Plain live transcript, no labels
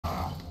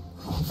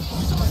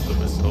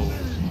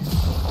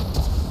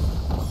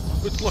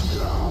look.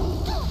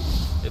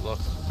 Hey, look.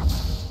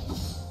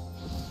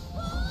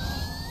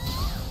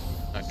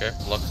 Okay,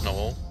 look, no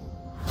all.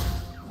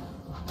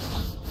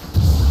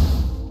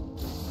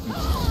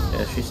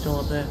 Yeah, she's still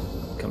up there.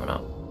 Coming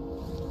up.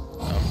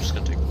 I'm just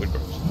gonna take the wood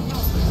crops.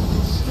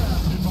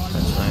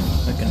 That's fine.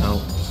 I can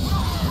help.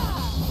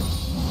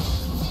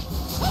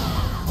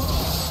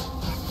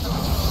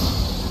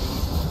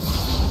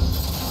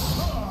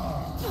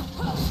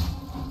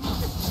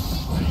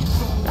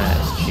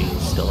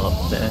 She's still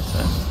up there,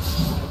 so.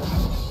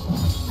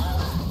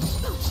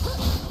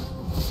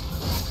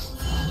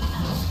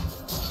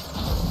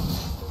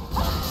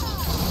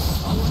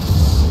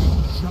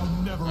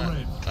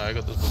 Right. I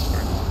got this book.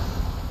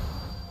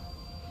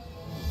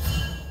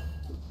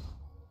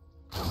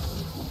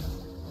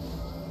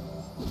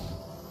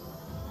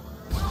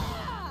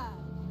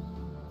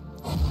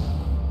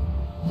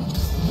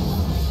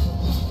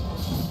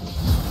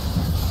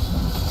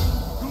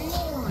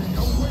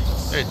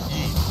 Hey,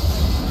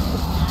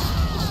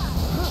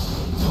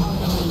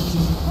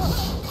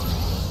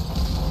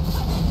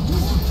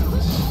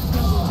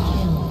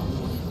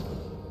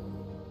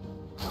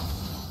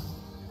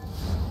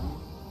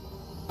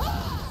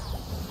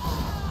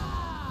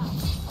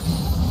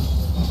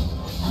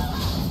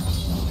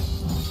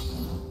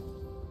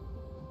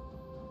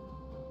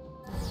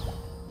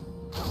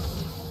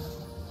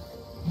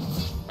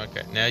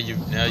 okay, now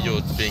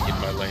you're being in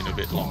my lane a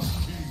bit long.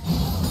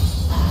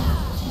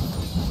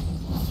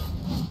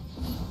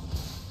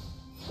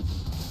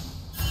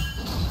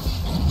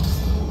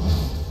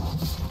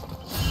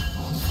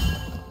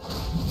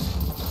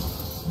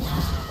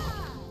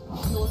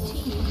 Your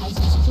team has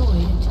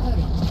destroyed a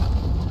turret.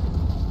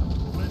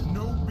 Let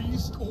no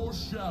beast or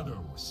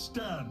shadow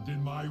stand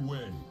in my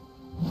way.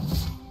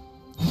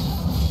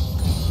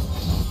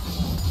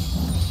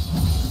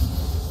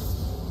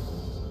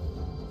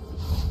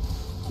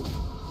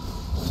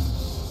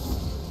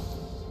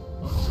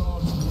 A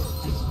god's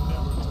work is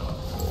never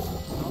done.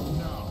 Not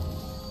now,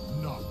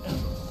 not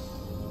ever.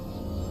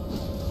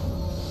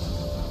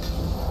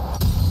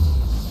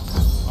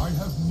 I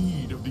have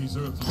need of these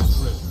earthly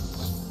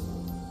treasures.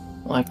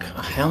 Like,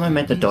 how am I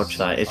meant to dodge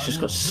that? It's just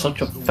got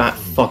such a fat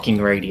fucking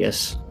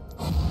radius.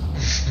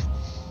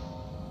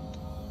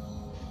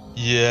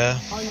 Yeah.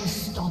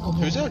 Unstoppable.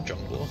 Who's our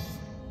jungler?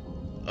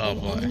 Oh, An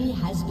boy. enemy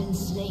has been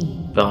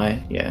slain.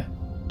 Vi, yeah.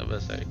 I was gonna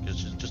say, because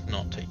she's just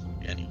not taking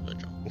any of the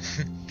jungle.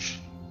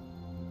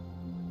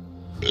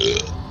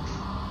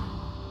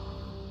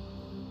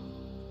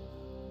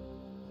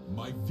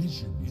 My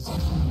vision is clear.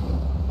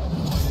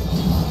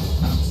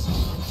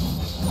 Absolute.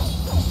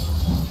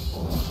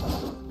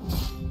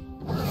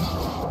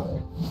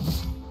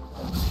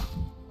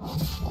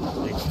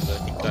 I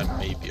think that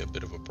may be a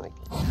bit of a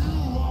problem.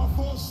 You are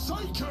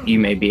forsaken. You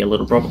may be a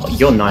little problem.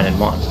 You're 9 and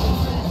 1.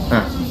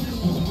 Huh.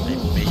 It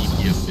may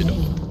be a bit of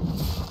a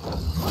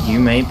problem. You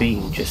may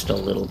be just a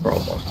little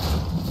problem.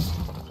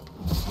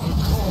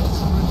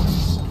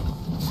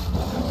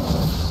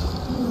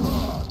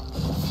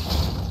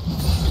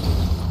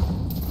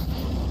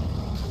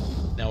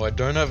 Now I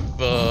don't have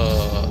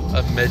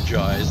a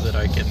Medjai's that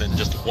I can then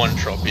just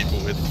one-shot people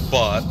with,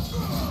 but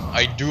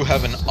I do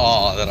have an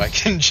R that I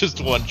can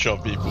just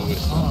one-shot people with.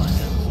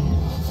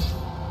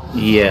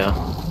 Yeah.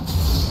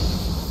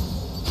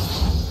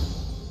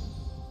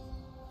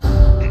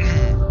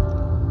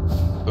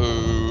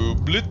 Oh,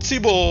 Blitzy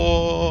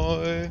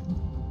boy!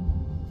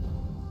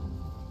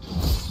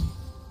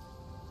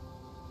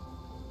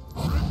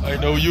 I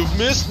know you've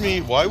missed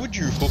me. Why would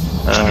you?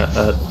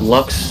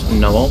 Lux,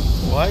 Noel.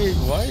 Why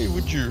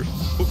would you?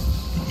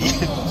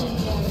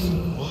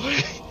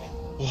 What?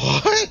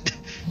 What?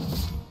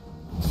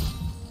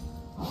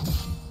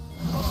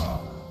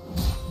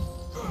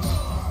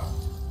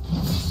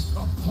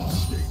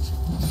 Apostate.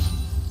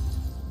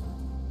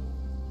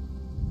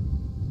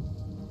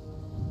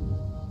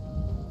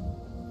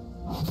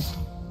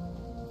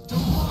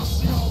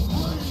 Demacia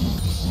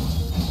reigns.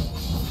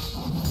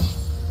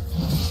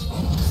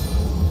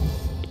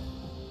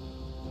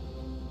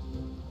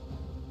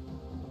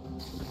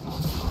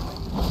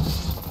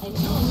 An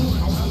enemy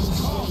has been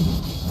slain.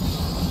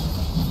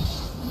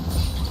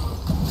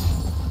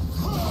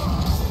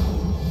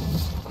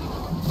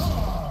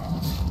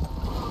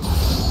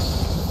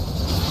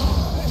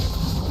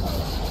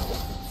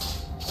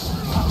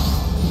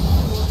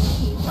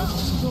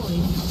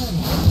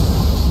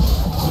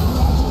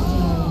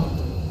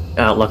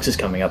 Lux is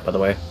coming up, by the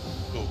way.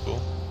 Cool,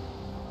 cool.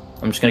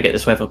 I'm just gonna get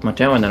this wave up my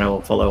tower and then I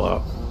will follow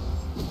up.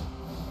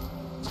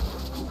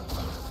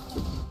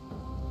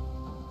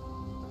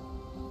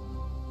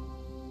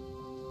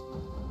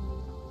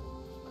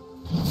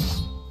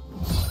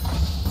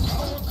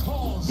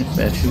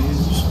 Bad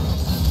shoes.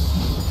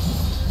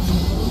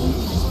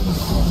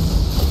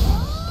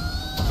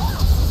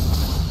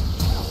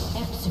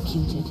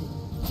 Executed.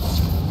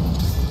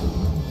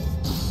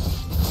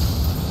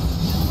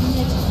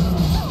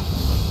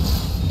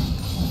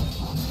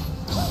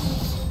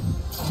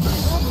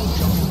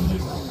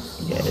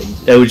 Yeah,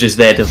 they were just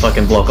there to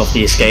fucking block off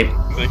the escape.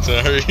 Thanks,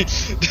 Harry.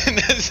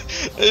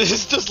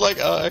 It's just like,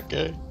 oh,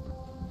 okay.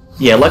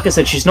 Yeah, like I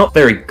said, she's not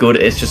very good.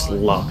 It's just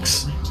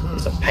Lux.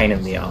 It's a pain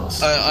in the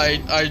ass.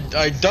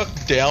 I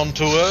ducked down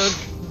to her,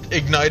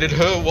 ignited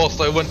her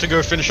whilst I went to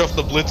go finish off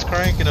the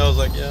Blitzcrank, and I was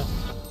like, yeah.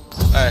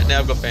 Alright, now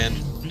I've got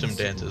Phantom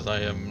Dancers.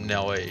 I am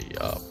now a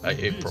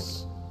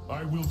problem.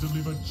 I will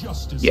deliver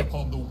justice Yep.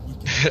 upon the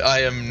wicked.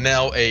 I am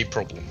now a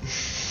problem.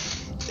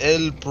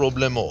 El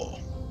problemo.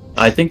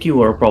 I think you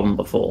were a problem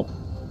before.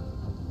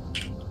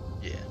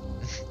 Yeah.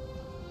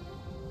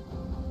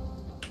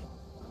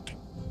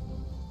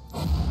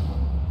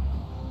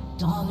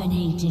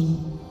 Dominating.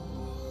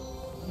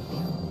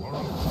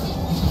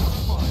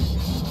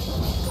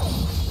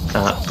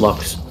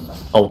 Lux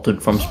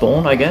altered from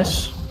spawn, I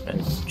guess,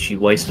 and she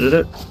wasted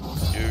it.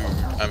 Dude,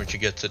 I mean, she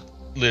gets it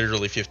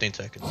literally 15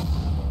 seconds.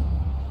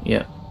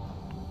 Yeah.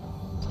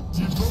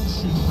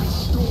 Devotion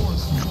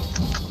restores me.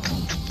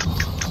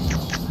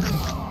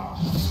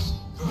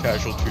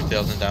 Casual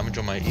 2,000 damage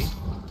on my E.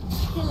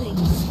 Killing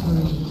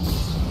spree.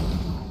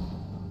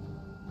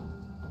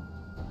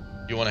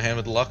 You want to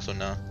hammer the Lux or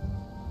nah?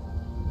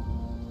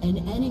 An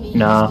enemy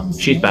Nah, has been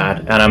she's slain. bad,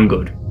 and I'm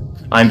good.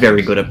 I'm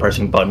very good at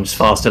pressing buttons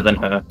faster than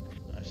her.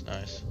 Nice,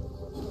 nice.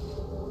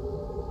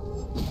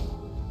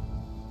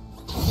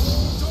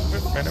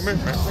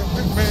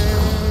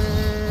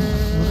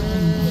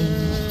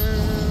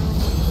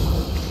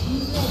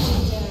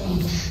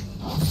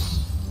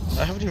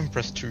 I haven't even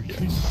pressed 2 yet.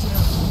 Condemned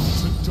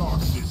to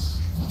darkness.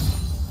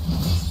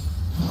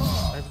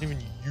 I haven't even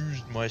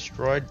used my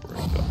stride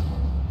breaker.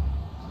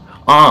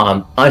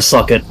 I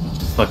suck at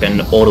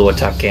fucking auto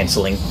attack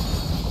cancelling.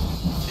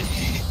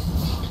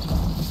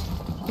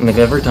 Like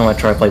every time I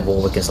try to play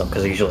Warwick and stuff,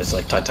 because usually it's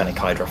like Titanic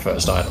Hydra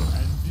first item.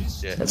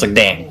 Yeah. It's like,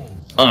 damn,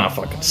 I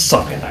fucking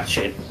suck at that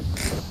shit.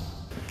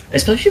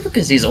 Especially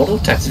because his auto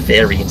attacks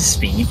vary in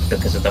speed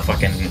because of the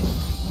fucking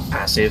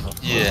passive.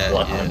 Yeah,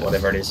 yeah.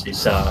 Whatever it is.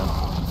 His,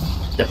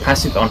 the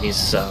passive on his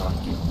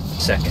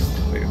second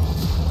move.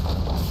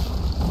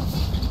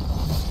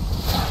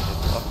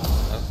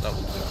 That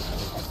was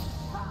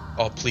good.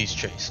 Oh, please,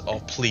 Chase. Oh,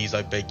 please,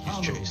 I beg you,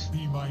 Chase. Hallowed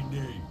be my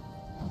name.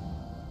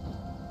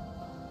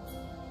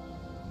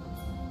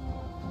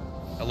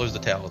 I lose the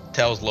tower. The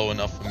tower's low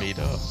enough for me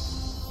to...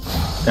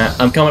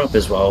 I'm coming up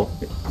as well.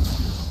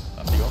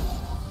 Up you go.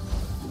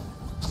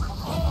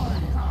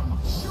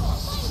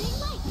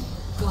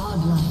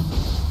 Godlike.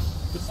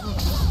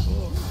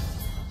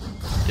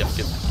 Yep,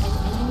 yep. An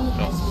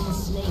enemy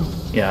has been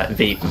slain. Yeah,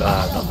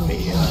 not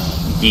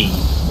V,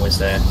 Yi was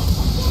there.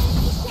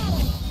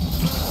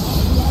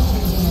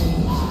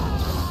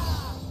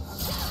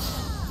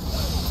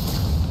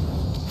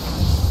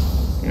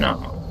 No.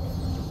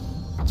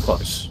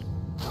 Close.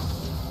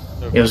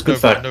 No, It was good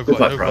fight, no good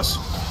fight no for us.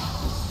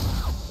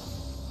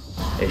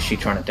 Is she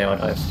trying to do it?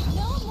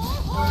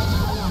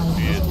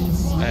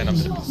 And I'm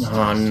dead.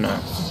 Oh no.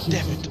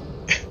 Damn it.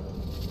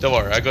 Don't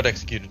worry, I got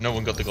executed. No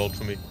one got the gold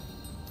for me.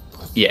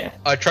 Yeah.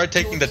 I tried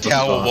taking the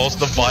tower whilst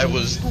the Vi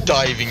was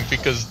diving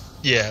because,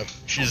 yeah,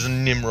 she's a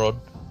Nimrod.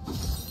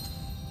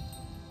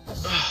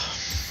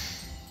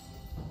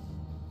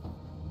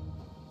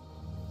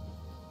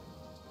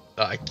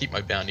 I keep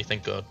my bounty,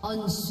 thank God.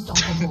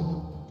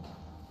 Unstoppable.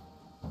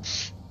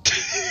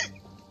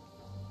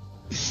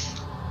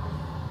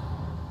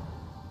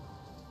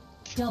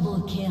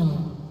 Double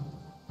kill.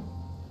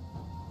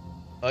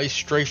 I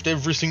strafed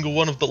every single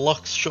one of the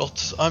Lux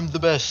shots. I'm the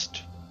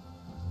best.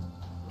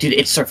 Dude,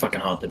 it's so fucking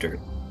hard to do.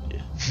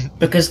 Yeah.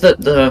 Because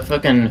the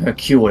fucking her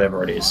Q,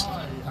 whatever it is,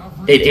 I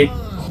have it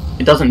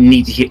returned. doesn't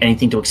need to hit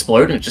anything to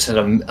explode, and it just has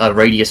a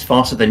radius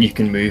faster than you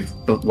can move,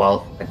 but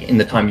while like, in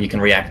the time you can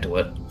react to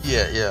it.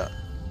 Yeah, yeah.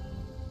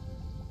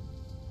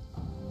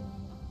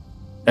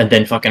 And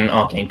then fucking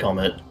Arcane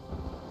Comet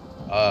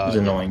is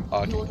annoying.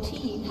 Okay. Your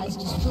team has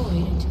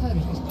destroyed a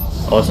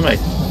turret.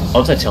 I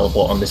was I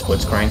teleport on this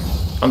Blitzcrank.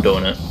 I'm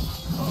doing it.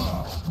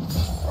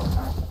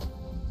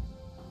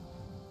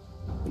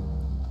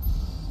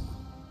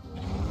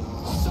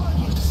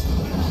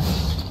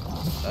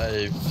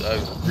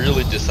 I've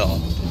really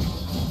disarmed.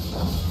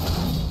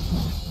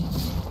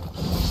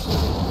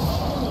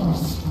 Killing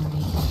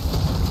spree.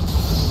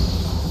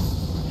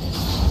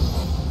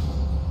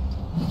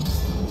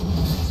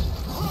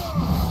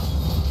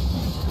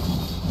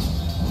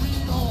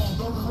 We are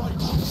the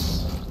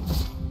righteous.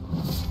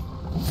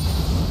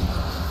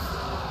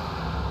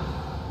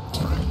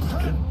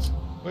 Repent.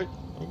 Wait.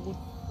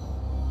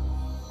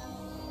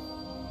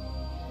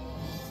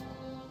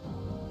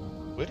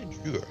 Where did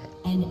you go?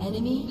 An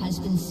enemy has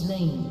been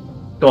slain.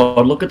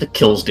 God, look at the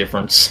kills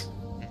difference.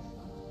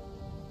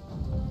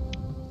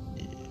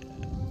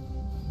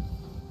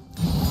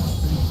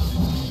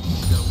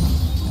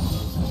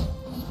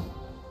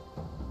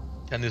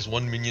 Can this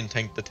one minion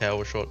tank the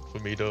tower shot for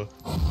me to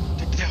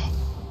take the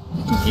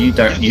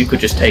tower? You could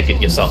just take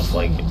it yourself,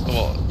 like,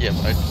 Well, yeah,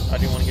 but I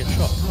didn't want to get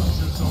shot.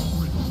 Structures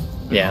are written.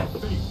 yeah.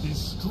 Faith is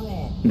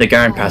strong. The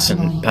Garen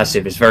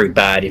passive is very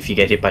bad if you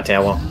get hit by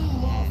tower.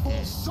 You are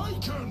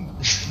forsaken.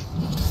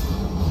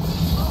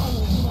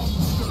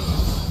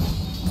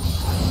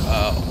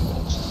 Foul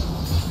monster.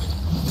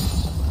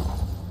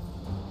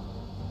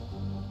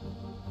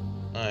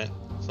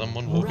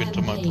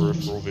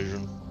 peripheral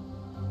vision.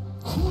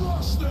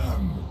 Crush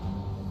them!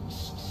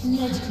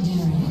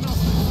 Legendary.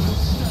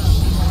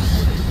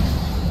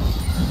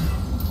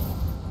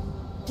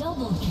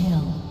 Double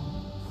kill.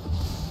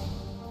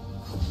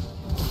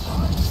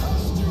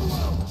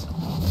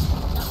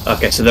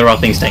 Okay, so there are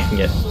things tanking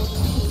it. Your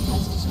team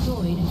has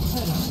destroyed a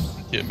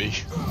turret. Yeah, me.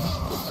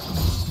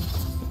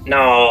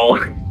 No.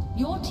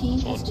 Your team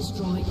has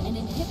destroyed an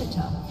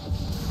inhibitor.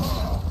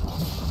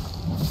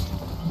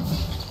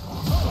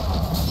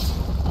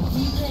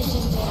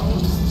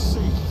 Legendary.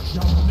 Satan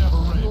shall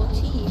never reign. Your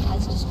team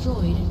has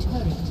destroyed a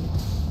turret.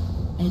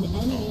 An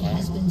enemy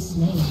has been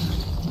slain.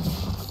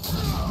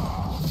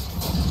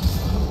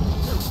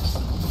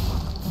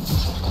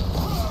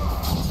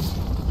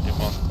 It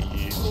must be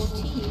you. Your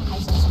team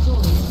has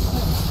destroyed a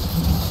turret.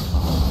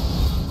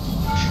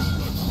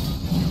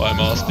 Bye,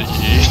 Master Yi.